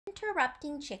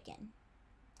Interrupting Chicken.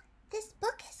 This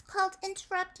book is called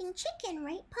Interrupting Chicken,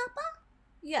 right, Papa?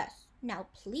 Yes. Now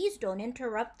please don't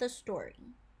interrupt the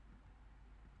story.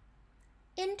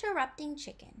 Interrupting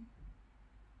Chicken.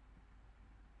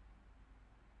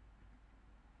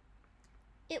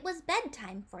 It was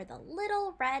bedtime for the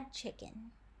little red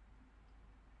chicken.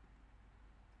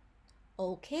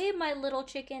 Okay, my little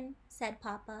chicken, said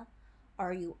Papa.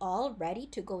 Are you all ready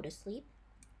to go to sleep?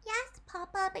 Yes,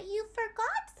 Papa, but you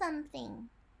forgot something.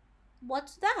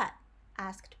 What's that?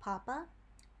 Asked Papa.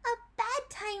 A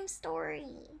bedtime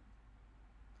story.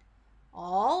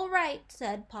 All right,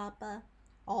 said Papa.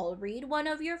 I'll read one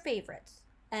of your favorites.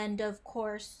 And of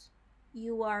course,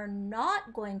 you are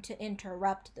not going to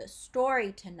interrupt the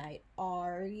story tonight,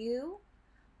 are you?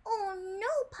 Oh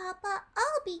no, Papa,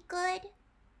 I'll be good.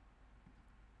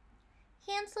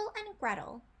 Hansel and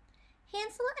Gretel.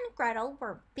 Hansel and Gretel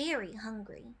were very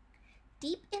hungry.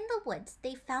 Deep in the woods,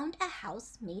 they found a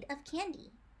house made of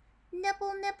candy.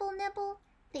 Nibble, nibble, nibble.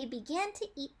 They began to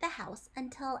eat the house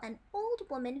until an old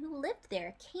woman who lived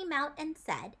there came out and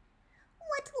said,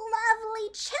 "What lovely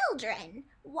children!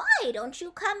 Why don't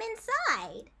you come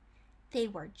inside?" They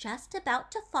were just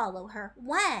about to follow her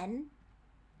when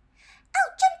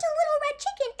out jumped a little red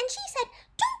chicken and she said,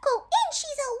 "Don't go in,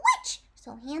 she's a witch!"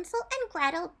 So Hansel and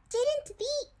Gretel didn't.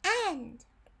 The end.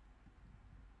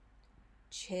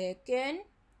 Chicken?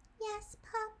 Yes,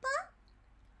 Papa?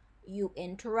 You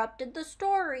interrupted the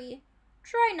story.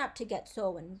 Try not to get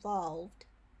so involved.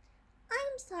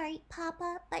 I'm sorry,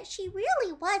 Papa, but she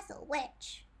really was a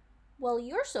witch. Well,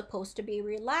 you're supposed to be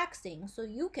relaxing so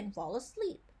you can fall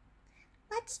asleep.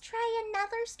 Let's try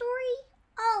another story.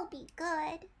 I'll be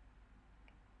good.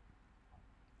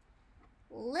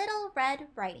 Little Red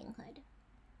Riding Hood.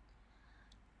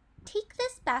 Take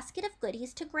this basket of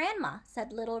goodies to Grandma,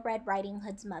 said Little Red Riding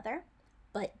Hood's mother.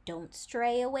 But don't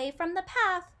stray away from the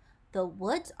path. The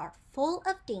woods are full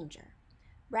of danger.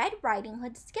 Red Riding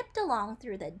Hood skipped along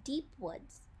through the deep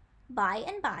woods. By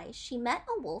and by, she met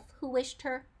a wolf who wished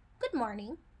her good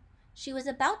morning. She was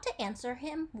about to answer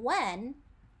him when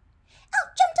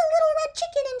out jumped a little red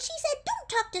chicken and she said, "Don't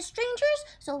talk to strangers."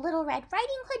 So Little Red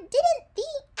Riding Hood didn't.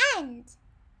 The end.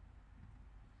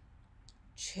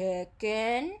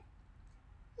 Chicken?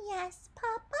 Yes,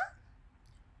 Papa?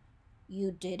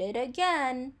 You did it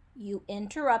again. You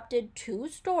interrupted 2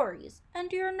 stories,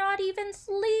 and you're not even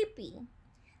sleepy.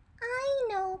 I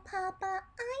know, Papa.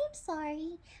 I'm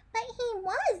sorry, but he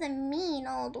was a mean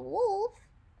old wolf.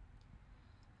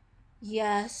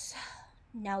 Yes.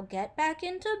 Now get back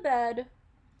into bed.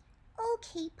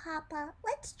 Okay, Papa.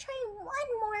 Let's try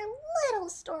one more little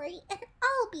story, and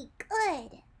I'll be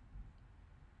good.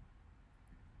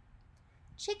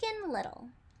 Chicken Little.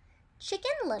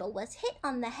 Chicken Little was hit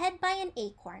on the head by an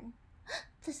acorn.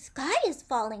 The sky is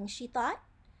falling, she thought.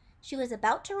 She was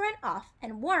about to run off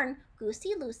and warn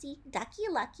Goosey Lucy, Ducky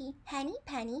Lucky, Henny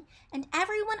Penny, and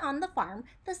everyone on the farm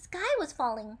the sky was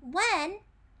falling when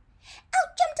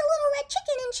out jumped a little red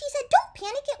chicken and she said, "Don't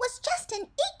panic, it was just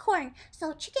an acorn."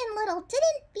 So Chicken Little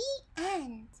didn't. The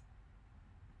end.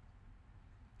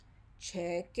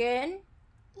 Chicken?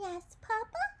 Yes,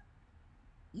 Papa?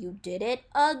 You did it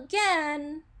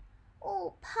again.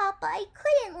 Oh, Papa, I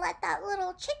couldn't let that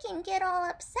little chicken get all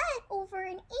upset over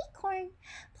an acorn.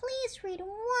 Please read one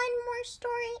more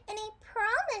story and I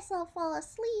promise I'll fall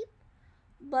asleep.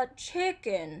 But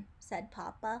Chicken, said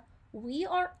Papa, we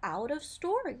are out of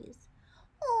stories.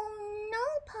 Oh,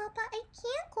 no, Papa, I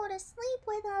can't go to sleep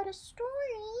without a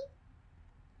story.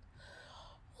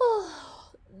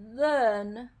 Oh,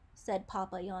 then, said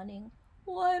Papa, yawning,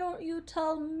 why don't you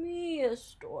tell me a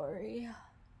story?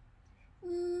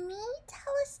 Me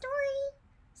tell a story?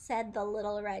 Said the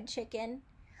little red chicken.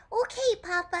 Okay,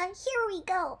 Papa, here we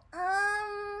go.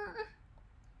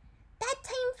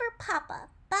 Bedtime for Papa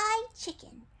by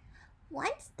Chicken.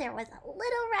 Once there was a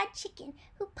little red chicken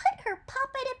who put her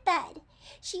Papa to bed.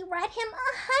 She read him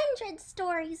 100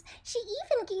 stories. She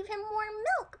even gave him more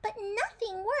milk, but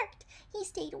nothing worked. He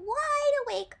stayed wide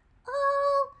awake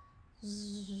all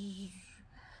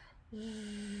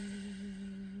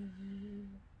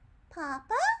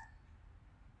Papa?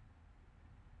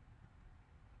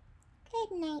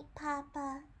 Good night,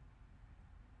 Papa.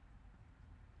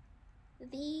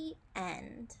 The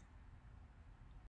end.